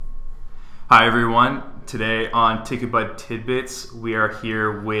Hi everyone. Today on Ticketbud Tidbits, we are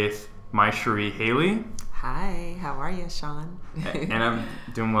here with my Cherie Haley. Hi, how are you, Sean? And I'm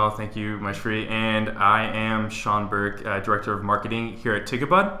doing well, thank you, my Cherie. And I am Sean Burke, Director of Marketing here at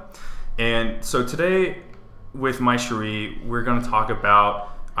Ticketbud. And so today with my Cherie, we're going to talk about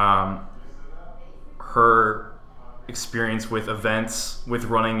her experience with events, with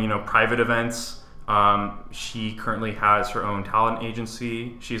running, private events. She currently has her own talent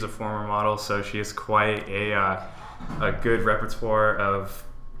agency. She's a former model, so she has quite a good repertoire of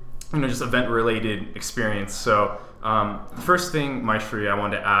just event-related experience. So the first thing, my Cherie, I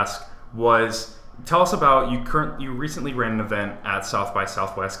wanted to ask was, tell us about you recently ran an event at South by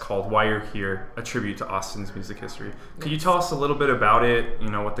Southwest called Why You're Here, a tribute to Austin's music history. Could you tell us a little bit about it,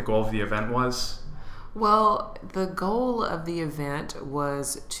 what the goal of the event was? Well, the goal of the event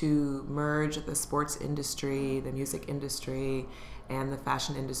was to merge the sports industry, the music industry, and the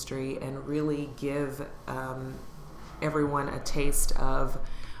fashion industry and really give everyone a taste of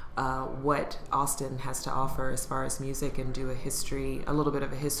what Austin has to offer as far as music, and do a little bit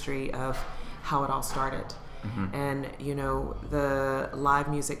of a history of how it all started. Mm-hmm. And, the live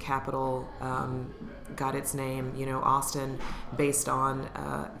music capital got its name, Austin, based on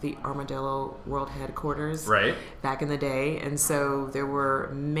the Armadillo World Headquarters back in the day. And so there were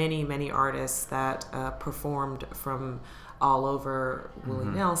many, many artists that performed from all over, Willie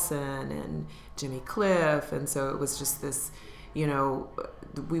Nelson and Jimmy Cliff. And so it was just this,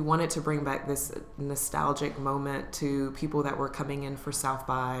 we wanted to bring back this nostalgic moment to people that were coming in for South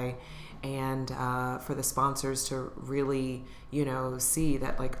by, and for the sponsors to really, see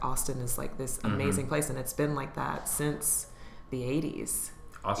that Austin is this amazing place, and it's been like that since the 80s,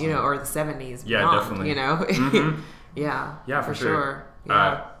 awesome. Or the 70s. Yeah, beyond, definitely. Yeah, for sure.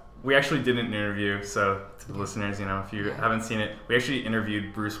 Yeah. We actually did an interview, so to the listeners, if you haven't seen it, we actually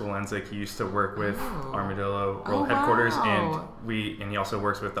interviewed Bruce Walensik. He used to work with Armadillo World Headquarters, wow. and he also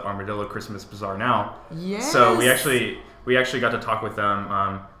works with the Armadillo Christmas Bazaar now. Yes. So we actually got to talk with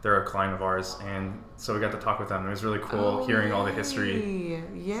them. They're a client of ours, and so we got to talk with them. It was really cool hearing all the history.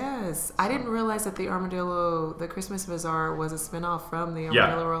 Yes. I didn't realize that the Christmas Bazaar was a spinoff from the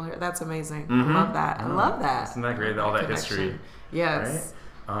Armadillo World. That's amazing. Mm-hmm. I love that. I love that. Isn't that great, all that history? Yes. Right?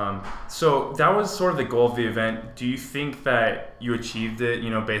 So that was sort of the goal of the event. Do you think that you achieved it,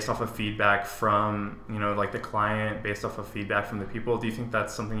 based off of feedback from, the client, based off of feedback from the people? Do you think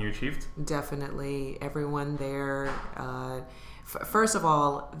that's something you achieved? Definitely. Everyone there, first of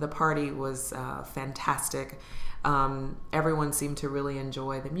all, the party was fantastic. Everyone seemed to really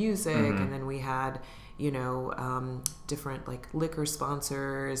enjoy the music, and then we had, different liquor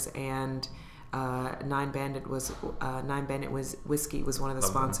sponsors, and Nine Bandit Whiskey was one of the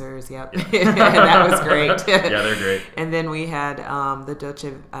sponsors. Yep. That was great. Yeah, they're great. And then we had the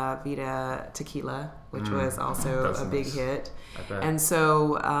Dolce Vita tequila, which was also a big hit. And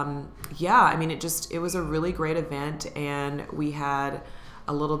so, it was a really great event, and we had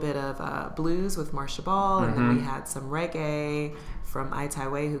a little bit of blues with Marcia Ball, and then we had some reggae from Ai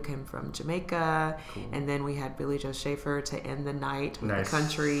Taiwei, who came from Jamaica. Cool. And then we had Billy Joe Schaefer to end the night with the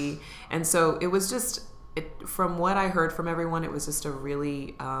country. And so it was just, from what I heard from everyone, it was just a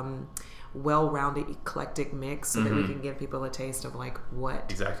really well-rounded, eclectic mix, so that we can give people a taste of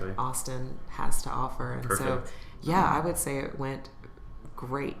what Austin has to offer. And perfect. So, I would say it went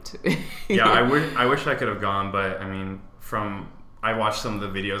great. Yeah, I wish I could have gone, but I watched some of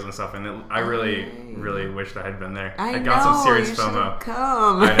the videos and stuff, and I really, really wished I had been there. I got some serious FOMO.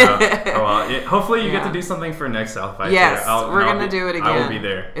 Come. I know. Oh, well, hopefully you get to do something for next South by. Yes, we're going to do it again. I will be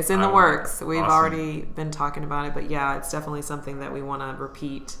there. It's in the works. We've already been talking about it, but it's definitely something that we want to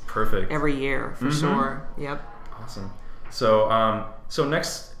repeat. Perfect. Every year, for sure. Yep. Awesome. So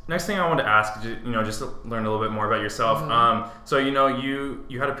next thing I wanted to ask, just to learn a little bit more about yourself. So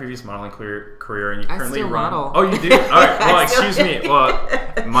you had a previous modeling career, and you currently run. Model. Oh, you do? All right. Well, excuse me. Well,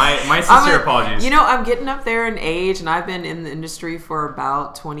 my sincere apologies. I'm getting up there in age, and I've been in the industry for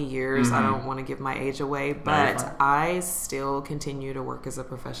about 20 years. I don't want to give my age away, but I still continue to work as a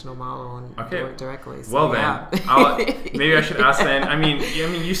professional model and work directly. So, well then, maybe I should ask then.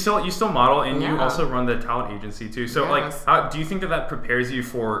 You still model, and you also run the talent agency too. So how do you think that prepares you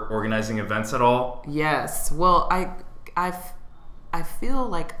for organizing events at all? Yes. Well, I feel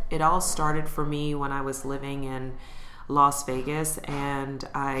like it all started for me when I was living in Las Vegas, and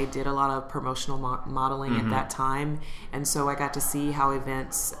I did a lot of promotional modeling at that time, and so I got to see how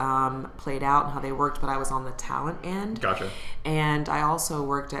events played out and how they worked, but I was on the talent end. Gotcha. And I also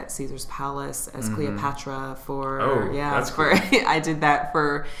worked at Caesar's Palace as Cleopatra that's cool. I did that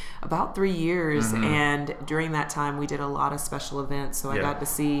for about 3 years, and during that time we did a lot of special events, so I got to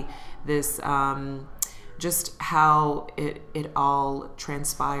see this just how it all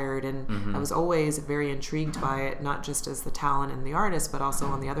transpired, and I was always very intrigued by it, not just as the talent and the artist, but also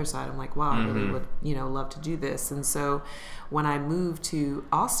on the other side. I'm like, wow, I really would love to do this. And so when I moved to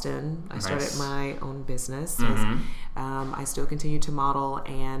Austin, I started my own business. I still continue to model,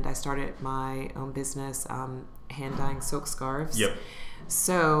 and I started my own business hand dyeing silk scarves. Yep.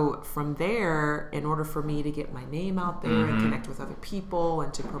 So from there, in order for me to get my name out there and connect with other people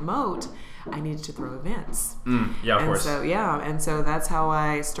and to promote, I needed to throw events. Yeah, of course. And so that's how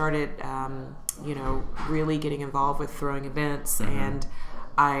I started, really getting involved with throwing events, and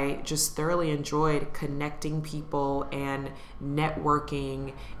I just thoroughly enjoyed connecting people and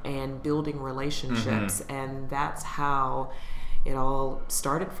networking and building relationships, and that's how it all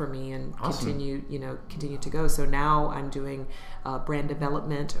started for me and continued to go. So now I'm doing brand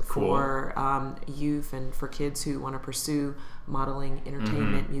development for youth and for kids who want to pursue modeling,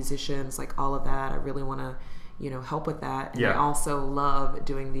 entertainment, musicians, like all of that. I really want to help with that. And I also love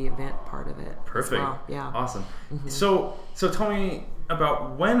doing the event part of it. Perfect. As well. Yeah. Awesome. So tell me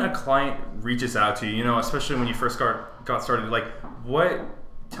about when a client reaches out to you, especially when you first got started,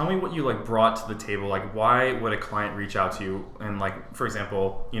 tell me what you brought to the table. Why would a client reach out to you? And for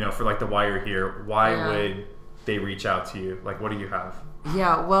example, for the Why You're Here, why would they reach out to you? What do you have?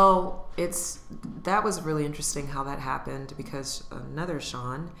 Yeah, well, that was really interesting how that happened, because another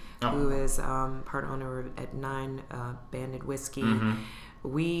Sean, who is part owner at Nine Banded Whiskey,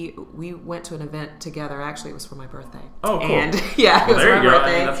 we went to an event together. Actually, it was for my birthday. Oh, cool. And it was there my you go.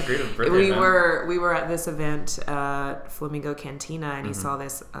 birthday. That's a great birthday we event. we were at this event, Flamingo Cantina, and he saw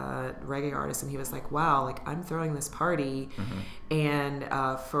this reggae artist, and he was like, "Wow, I'm throwing this party, and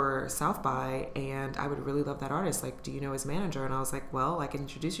for South by, and I would really love that artist. Do you know his manager?" And I was like, "Well, I can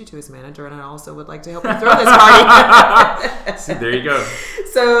introduce you to his manager, and I also would like to help him throw this party." See, there you go.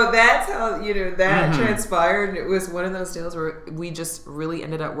 So that's how that transpired. It was one of those deals where we just really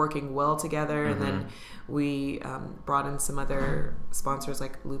ended up working well together, and then we brought in some other sponsors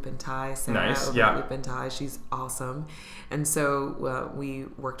like Lupin Thai. Sarah over at Lupin Thai, she's awesome, and so we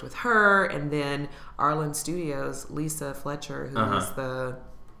worked with her, and then Arlen Studios, Lisa Fletcher, who is the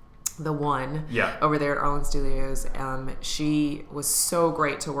one over there at Arlen Studios. She was so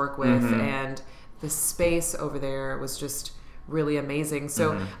great to work with, and the space over there was just really amazing.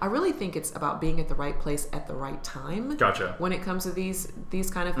 So I really think it's about being at the right place at the right time. Gotcha. When it comes to these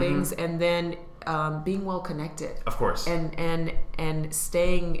kind of things, and then being well connected, of course, and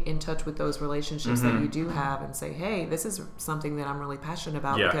staying in touch with those relationships that you do have, and say, hey, this is something that I'm really passionate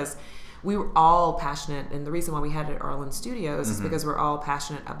about, because we were all passionate, and the reason why we had it at Arlen Studios is because we're all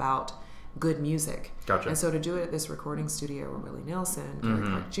passionate about good music. Gotcha. And so to do it at this recording studio where Willie Nelson, Gary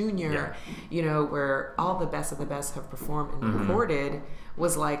Clark Jr., where all the best of the best have performed and recorded,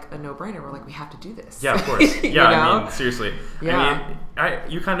 was a no-brainer. We're we have to do this. Yeah, of course. Yeah, I mean, seriously. Yeah. I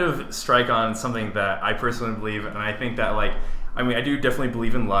mean, you kind of strike on something that I personally believe, and I think that I do definitely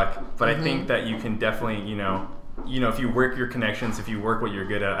believe in luck, but I think that you can definitely, if you work your connections, if you work what you're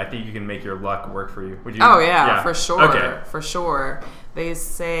good at, I think you can make your luck work for you. Would you? Oh yeah, for sure. Okay. For sure. They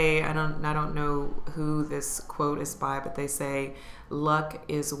say, I don't know who this quote is by, but they say luck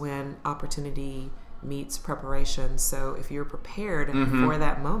is when opportunity meets preparation. So if you're prepared for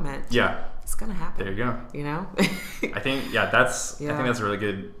that moment, it's gonna happen. There you go. I think that's I think that's a really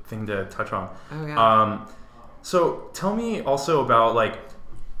good thing to touch on. Oh yeah. So tell me also about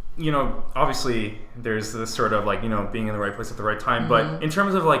obviously there's this sort of being in the right place at the right time, but in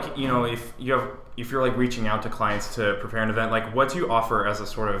terms of if you're reaching out to clients to prepare an event, what do you offer as a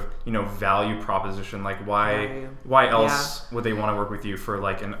sort of value proposition? Why else would they want to work with you for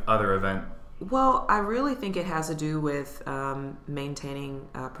an other event? Well, I really think it has to do with maintaining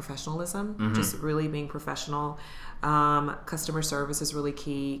professionalism, just really being professional. Customer service is really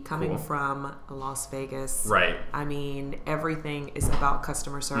key. Coming from Las Vegas, right? I mean, everything is about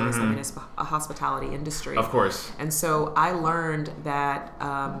customer service. I mean, it's a hospitality industry, of course. And so I learned that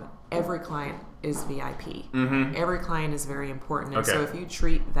every client is VIP. Every client is very important, and so if you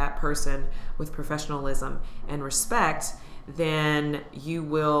treat that person with professionalism and respect, then you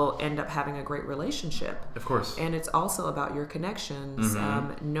will end up having a great relationship. Of course. And it's also about your connections,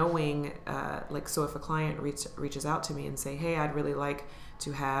 knowing, so if a client reaches out to me and say, hey, I'd really like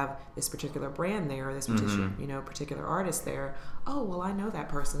to have this particular brand there, or this particular artist there. Oh, well, I know that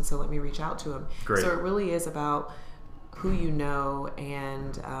person, so let me reach out to him. Great. So it really is about who you know,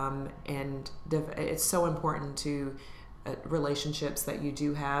 and it's so important to relationships that you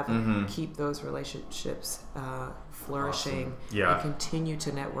do have, keep those relationships flourishing, and continue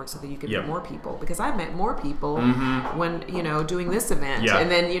to network so that you can meet more people. Because I met more people when doing this event,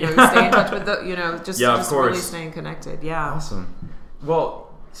 and then you stay in touch with the just really staying connected. Yeah, awesome. Well,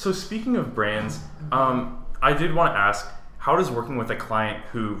 so speaking of brands, I did want to ask, how does working with a client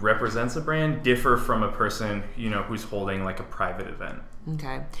who represents a brand differ from a person who's holding like a private event?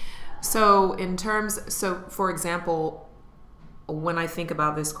 Okay, so for example, when I think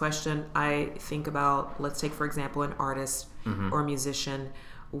about this question, I think about, let's take for example an artist or a musician.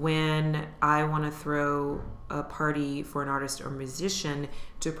 When I want to throw a party for an artist or musician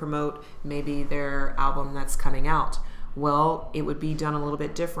to promote maybe their album that's coming out, well, it would be done a little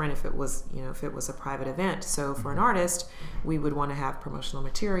bit different if it was a private event. So for an artist, we would want to have promotional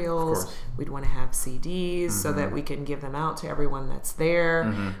materials. We'd want to have CDs so that we can give them out to everyone that's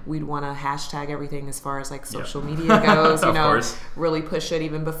there. We'd want to hashtag everything as far as like social media goes, really push it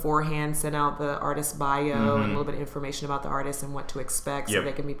even beforehand, send out the artist bio and a little bit of information about the artist and what to expect so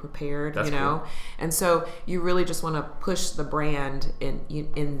they can be prepared, That's cool. And so you really just want to push the brand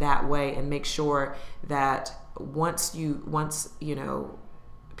in that way and make sure that once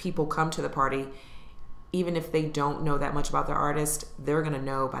people come to the party, even if they don't know that much about their artist, they're going to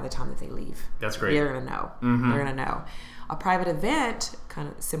know by the time that they leave. That's great. They're going to know. They're going to know. A private event, kind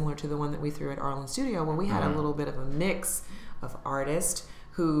of similar to the one that we threw at Arlen Studio, where we had a little bit of a mix of artists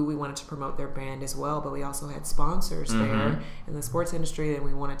who we wanted to promote their band as well, but we also had sponsors there in the sports industry, and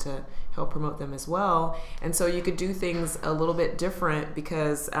we wanted to help promote them as well. And so you could do things a little bit different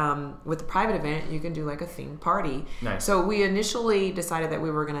because with the private event, you can do like a themed party. Nice. So we initially decided that we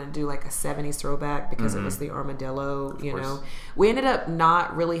were going to do like a 70s throwback because it was the Armadillo, We ended up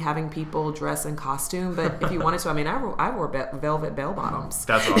not really having people dress in costume, but if you wanted to, I mean, I wore velvet bell bottoms.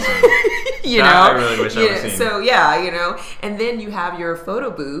 That's awesome. I really wish I would have seen. So and then you have your photo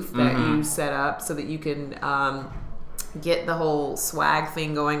booth that you set up so that you can get the whole swag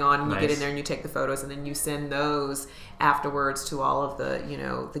thing going on, and you get in there and you take the photos, and then you send those afterwards to all of the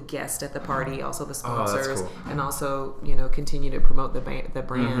the guests at the party, also the sponsors, and also continue to promote the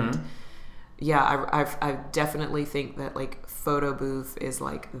brand. I definitely think that like photo booth is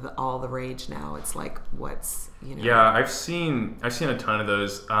like all the rage now. It's like what's I've seen a ton of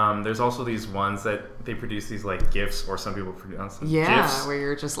those. There's also these ones that they produce these like GIFs, or some people produce GIFs where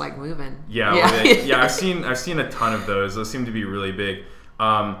you're just like moving. I've seen a ton of those. Those seem to be really big.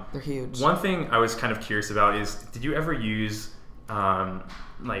 They're huge. One thing I was kind of curious about is, did you ever use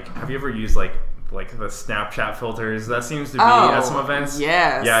have you ever used like the Snapchat filters that seems to be at some events?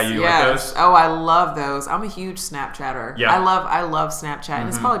 Yes. Yeah, you like those? Oh, I love those. I'm a huge Snapchatter. Yeah. I love Snapchat, and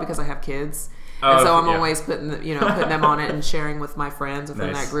it's probably because I have kids. And so I'm always putting them on it and sharing with my friends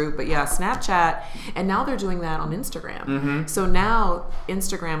within that group. But yeah, Snapchat, and now they're doing that on Instagram. So now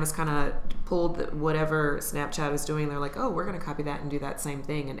Instagram has kind of pulled whatever Snapchat is doing. They're like, oh, we're going to copy that and do that same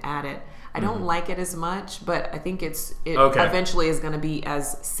thing and add it. I don't like it as much, but I think it eventually is going to be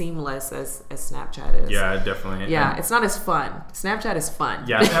as seamless as Snapchat is. Yeah, definitely. Yeah, it's not as fun. Snapchat is fun.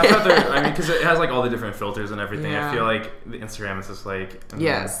 Yeah, Snapchat, because it has like all the different filters and everything. Yeah. I feel like the Instagram is just like...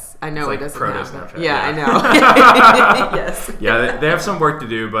 yes, I know it's it like doesn't proto have Snapchat. that. Yeah, I know. Yes. Yeah, they have some work to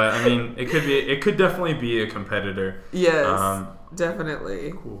do, but I mean, it could definitely be a competitor. Yes,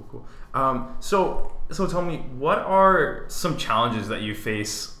 definitely. Cool. So tell me, what are some challenges that you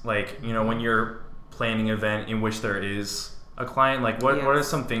face, like, when you're planning an event in which there is a client? Like, what are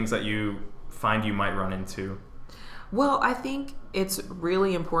some things that you find you might run into? Well, I think it's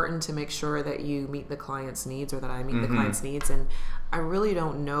really important to make sure that you meet the client's needs, or that I meet the client's needs. And I really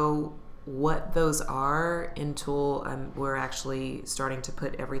don't know what those are until we're actually starting to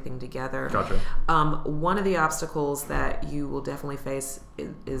put everything together. Gotcha. One of the obstacles that you will definitely face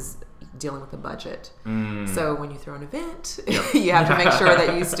is dealing with the budget. So when you throw an event, you have to make sure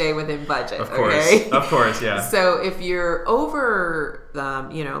that you stay within budget. Of course. Okay? Of course, yeah. So if you're over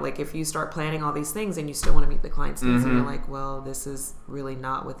like if you start planning all these things and you still want to meet the client's needs, and you're like, well, this is really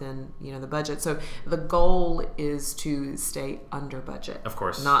not within, the budget. So the goal is to stay under budget. Of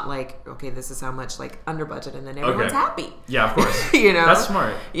course. Not like, okay, this is how much, like under budget, and then everyone's happy. Yeah, of course. That's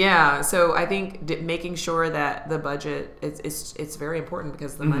smart. Yeah. So I think making sure that the budget, it's very important,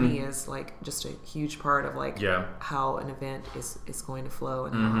 because the money is like just a huge part of like how an event is going to flow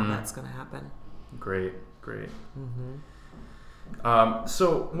and how that's going to happen. Great.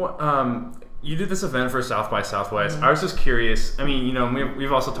 So you did this event for South by Southwest. I was just curious. I mean,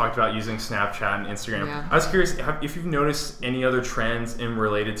 we've also talked about using Snapchat and Instagram. Yeah. I was curious if you've noticed any other trends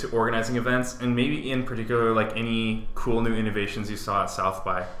related to organizing events, and maybe in particular, like any cool new innovations you saw at South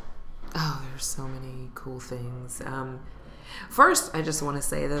by. Oh, there's so many cool things. First, I just want to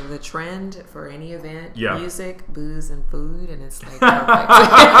say that the trend for any event, music, booze, and food, and it's like perfect.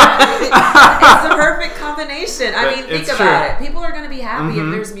 It's the perfect combination. I mean, think about it. People are going to be happy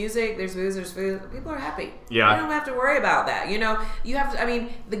if there's music, there's booze, there's food. People are happy. Yeah. You don't have to worry about that. You have to,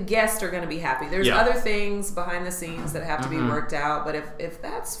 the guests are going to be happy. There's other things behind the scenes that have to be worked out, but if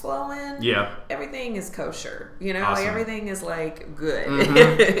that's flowing, everything is kosher. Awesome. Like everything is like good.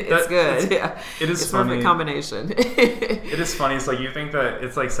 It's good. It is it's funny. Perfect combination. It is funny. It's like you think that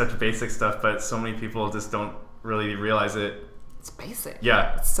it's like such basic stuff, but so many people just don't really realize it. It's basic.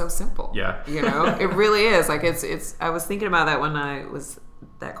 Yeah. It's so simple. Yeah. It really is. Like it's I was thinking about that when I was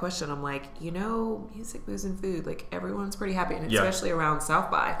that question. I'm like, music, booze, and food, like everyone's pretty happy, and especially around South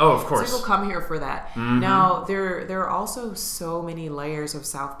by. Oh, of course. So people come here for that. Now there are also so many layers of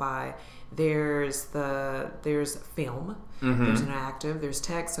South by. There's film, there's interactive, there's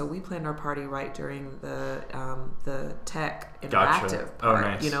tech. So we planned our party right during the tech interactive part. Oh,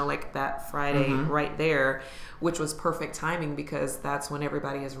 nice. Like that Friday right there, which was perfect timing, because that's when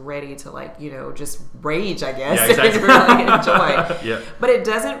everybody is ready to like, just rage, I guess, and really enjoy. But it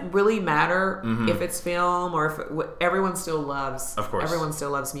doesn't really matter if it's film or if everyone still loves. Of course, everyone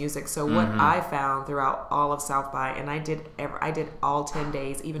still loves music. So what I found throughout all of South by, and I did all 10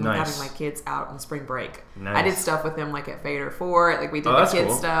 days, even with having my kids out on spring break. Nice. I did stuff with them like at Fader Fort, like we did the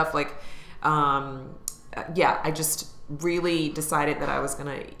kids stuff. Like, I just really decided that I was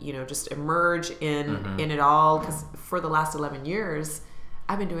gonna, just emerge in it all, because for the last 11 years,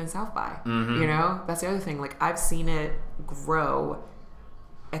 I've been doing South by. That's the other thing. Like I've seen it grow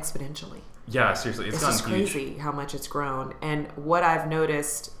exponentially. Yeah, seriously, it's just crazy how much it's grown. And what I've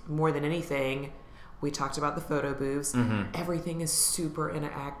noticed more than anything, we talked about the photo booths. Everything is super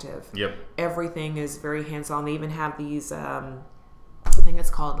interactive. Yep. Everything is very hands-on. They even have these, I think it's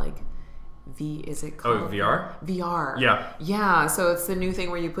called like is it called? VR? VR. Yeah. Yeah. So it's the new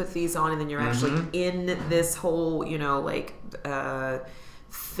thing where you put these on and then you're actually in this whole,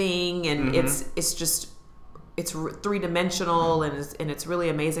 thing, and it's just, it's three-dimensional and it's really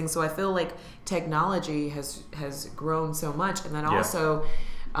amazing. So I feel like technology has grown so much, and then also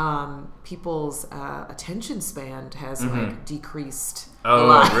people's attention span has like decreased a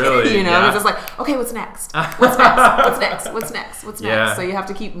lot. Really? It's just like, okay, what's next? What's next? What's next? Yeah. So you have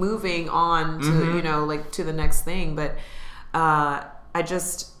to keep moving on to to the next thing. But I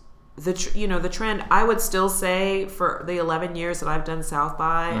just the trend, I would still say, for the 11 years that I've done South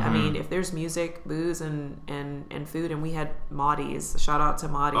by, I mean, if there's music, booze, and food, and we had Maudie's, shout out to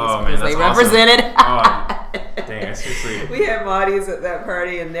Maudie's, because they represented. Oh, dang, seriously. We had Maudie's at that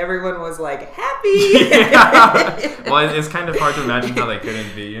party, and everyone was like happy. Well, it's kind of hard to imagine how they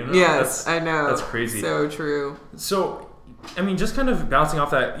couldn't be. Yes, I know. That's crazy. So true. So, I mean, just kind of bouncing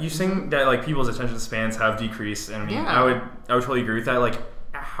off that, you saying that like people's attention spans have decreased. I mean, I would totally agree with that. Like,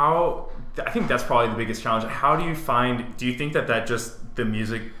 I think that's probably the biggest challenge. How do you think that just the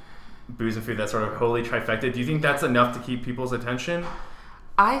music, booze, and food, that sort of holy trifecta, do you think that's enough to keep people's attention?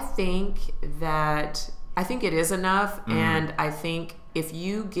 I think it is enough. And I think if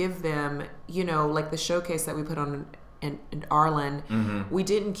you give them, like the showcase that we put on in Arlen, we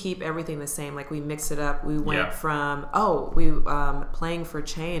didn't keep everything the same. Like we mixed it up. We went from Playing for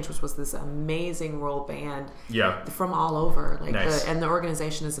Change, which was this amazing world band from all over. Like nice. And the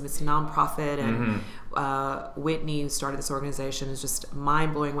organization it's a nonprofit, and Whitney, who started this organization, is just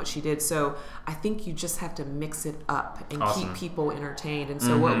mind blowing what she did. So I think you just have to mix it up and keep people entertained. And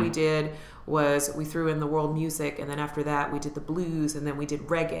so what we did was we threw in the world music, and then after that we did the blues, and then we did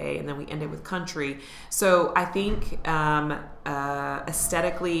reggae, and then we ended with country. So I think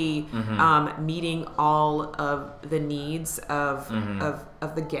aesthetically meeting all of the needs of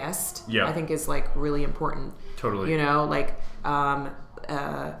the guest, I think is like really important. Totally.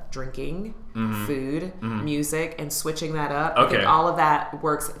 drinking, food, music, and switching that up. Okay. I think all of that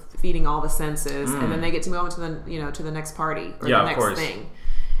works, feeding all the senses, and then they get to move on to the to the next party or the next thing.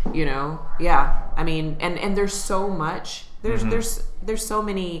 I mean, and there's so much. There's so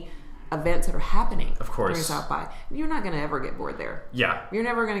many events that are happening during South by. You're not going to ever get bored there. Yeah. You're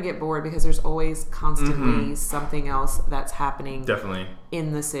never going to get bored because there's always constantly something else that's happening definitely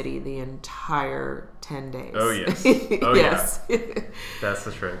in the city the entire 10 days. Oh, yes. Yes. Yeah. That's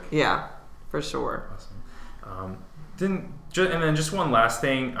the trick. Yeah, for sure. Awesome. And then just one last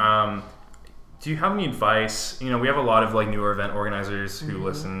thing. Do you have any advice? We have a lot of like newer event organizers who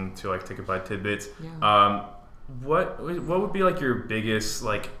listen to like Ticket by Tidbits. Yeah. What would be like your biggest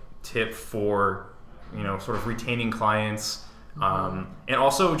like tip for sort of retaining clients, and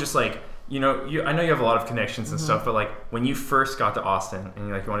also just like I know you have a lot of connections and stuff, but like when you first got to Austin and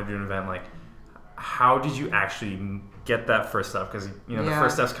you want to do an event, like how did you actually get that first step? Because the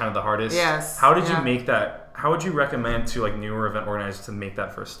first step's kind of the hardest. Yes. How did you make that? How would you recommend to like newer event organizers to make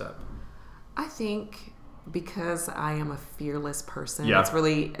that first step? I think because I am a fearless person, it's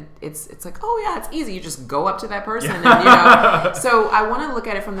really, it's like, oh yeah, it's easy. You just go up to that person. And, so I want to look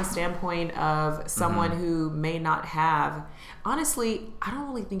at it from the standpoint of someone who may not have, honestly, I don't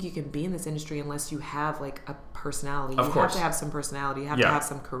really think you can be in this industry unless you have like a personality. You have to have some personality. You have to have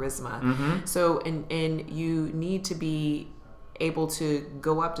some charisma. So, and you need to be able to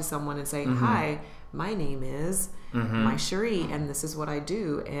go up to someone and say, hi, my name is Cherie, and this is what I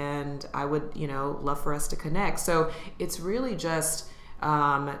do, and I would, love for us to connect. So it's really just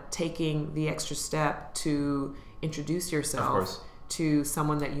taking the extra step to introduce yourself to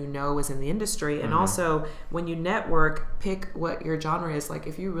someone that is in the industry. And also, when you network, pick what your genre is. Like,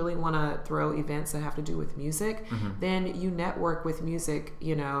 if you really want to throw events that have to do with music, then you network with music,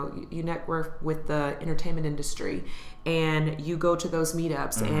 you network with the entertainment industry, and you go to those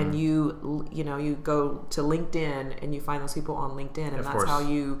meetups, and you go to LinkedIn, and you find those people on LinkedIn, and that's how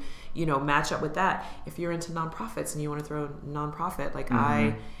you match up with that. If you're into nonprofits and you want to throw a nonprofit, like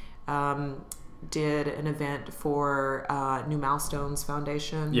I did an event for New Milestones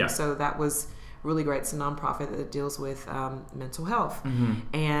Foundation. Yeah. So that was really great. It's a nonprofit that deals with mental health.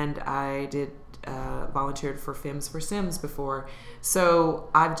 And I did volunteered for FIMS for Sims before.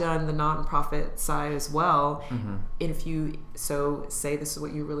 So I've done the nonprofit side as well. And if you say this is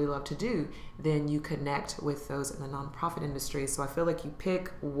what you really love to do, then you connect with those in the nonprofit industry. So I feel like you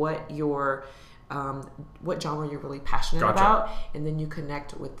pick what genre you're really passionate about, and then you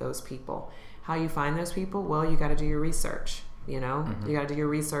connect with those people. How you find those people? Well, you got to do your research. You got to do your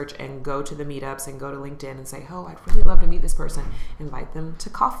research and go to the meetups and go to LinkedIn and say, oh, I'd really love to meet this person. Invite them to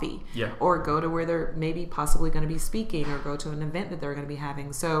coffee. Yeah. Or go to where they're maybe possibly going to be speaking, or go to an event that they're going to be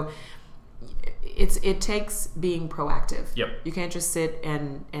having. So it takes being proactive. Yep. You can't just sit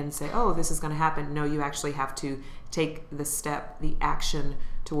and say, oh, this is going to happen. No, you actually have to take the step, the action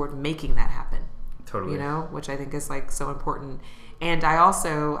toward making that happen. Totally. Which I think is like so important. And I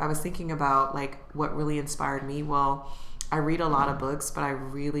was thinking about like what really inspired me. Well, I read a lot of books, but I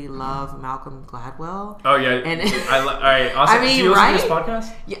really love Malcolm Gladwell. Oh yeah, and all right. Also, do you listen to his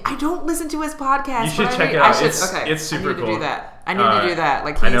podcast? Yeah, I don't listen to his podcast. You should check it out. It's super cool. I need to do that. I need to do that.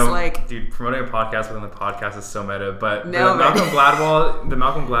 Like, he's like, dude, promoting a podcast within the podcast is so meta. But the Malcolm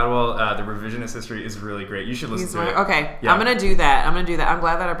Gladwell, the revisionist history is really great. You should listen to it. Okay, yeah. I'm gonna do that. I'm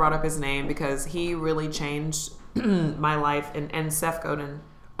glad that I brought up his name because he really changed my life. And Seth Godin.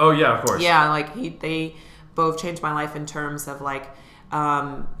 Oh yeah, of course. Yeah, like they both changed my life in terms of like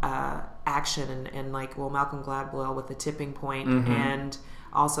action and like, well, Malcolm Gladwell with the tipping point, and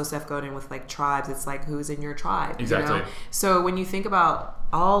also Seth Godin with like tribes. It's like, who's in your tribe? Exactly. So when you think about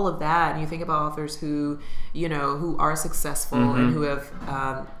all of that, and you think about authors who who are successful and who have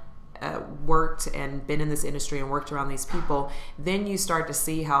worked and been in this industry and worked around these people, then you start to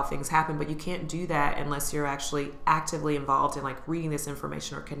see how things happen. But you can't do that unless you're actually actively involved in like reading this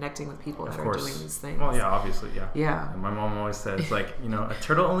information or connecting with people that are doing these things. Well, yeah, obviously, yeah. Yeah. And my mom always says like, a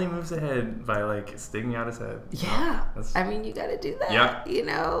turtle only moves ahead by like sticking out his head. Yeah. I mean, you got to do that. Yeah.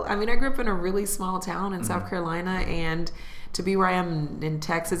 I mean, I grew up in a really small town in South Carolina, and to be where I am in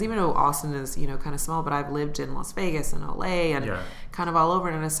Texas, even though Austin is, kind of small, but I've lived in Las Vegas and LA and kind of all over.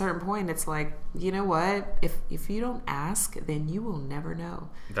 And at a certain point, it's like, you know what? If you don't ask, then you will never know.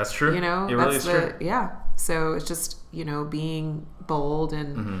 That's true. It really is true. Yeah. So it's just, being bold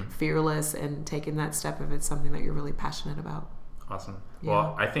and fearless and taking that step if it's something that you're really passionate about. Awesome. Yeah.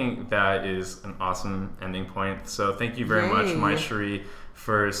 Well, I think that is an awesome ending point. So thank you very much, Cherie,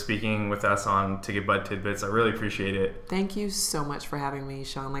 for speaking with us on Ticket Bud Tidbits. I really appreciate it. Thank you so much for having me,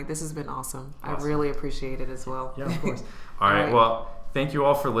 Sean. Like, this has been awesome. I really appreciate it as well. Yeah, of course. All right. Well, thank you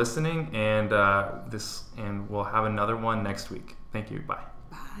all for listening, and we'll have another one next week. Thank you. Bye.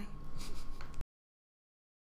 Bye.